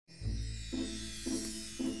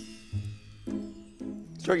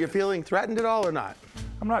So are you feeling threatened at all or not?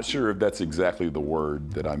 I'm not sure if that's exactly the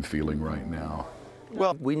word that I'm feeling right now.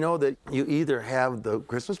 Well, we know that you either have the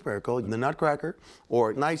Christmas miracle, the Nutcracker,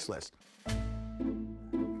 or nice list.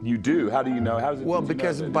 You do? How do you know? How does it? Well,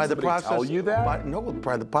 because by the process. Tell you that?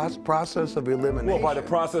 By the process of elimination. Well, by the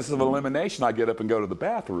process of elimination, I get up and go to the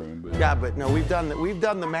bathroom. But... Yeah, but no, we've done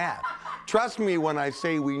the math. Trust me when I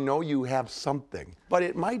say we know you have something, but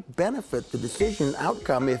it might benefit the decision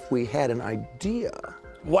outcome if we had an idea.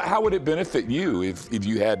 How would it benefit you if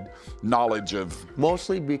you had knowledge of?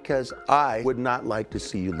 Mostly because I would not like to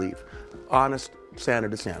see you leave. Honest, Santa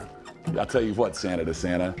to Santa. I'll tell you what, Santa to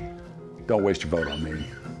Santa, don't waste your vote on me.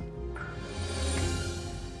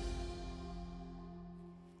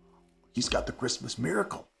 He's got the Christmas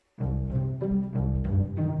miracle.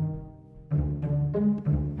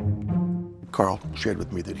 Karl shared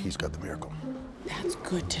with me that he's got the miracle. That's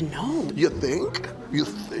good to know. You think? You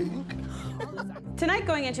think? Tonight,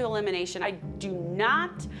 going into elimination, I do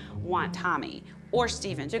not want Tommy or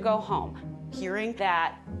Steven to go home. Hearing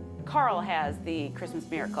that Karl has the Christmas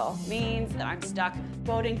miracle means that I'm stuck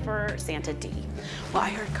voting for Santa D. Well, I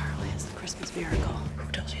heard Karl has the Christmas miracle.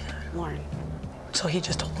 Who told you that? Loren. So he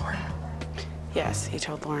just told Loren? Yes, he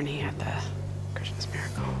told Loren he had the Christmas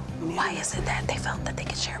miracle. Why is it that they felt that they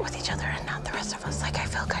could share it with each other and not the rest of us? Like, I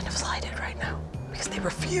feel kind of slighted right now because they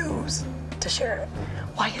refuse to share it.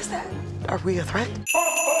 Why is that? Are we a threat?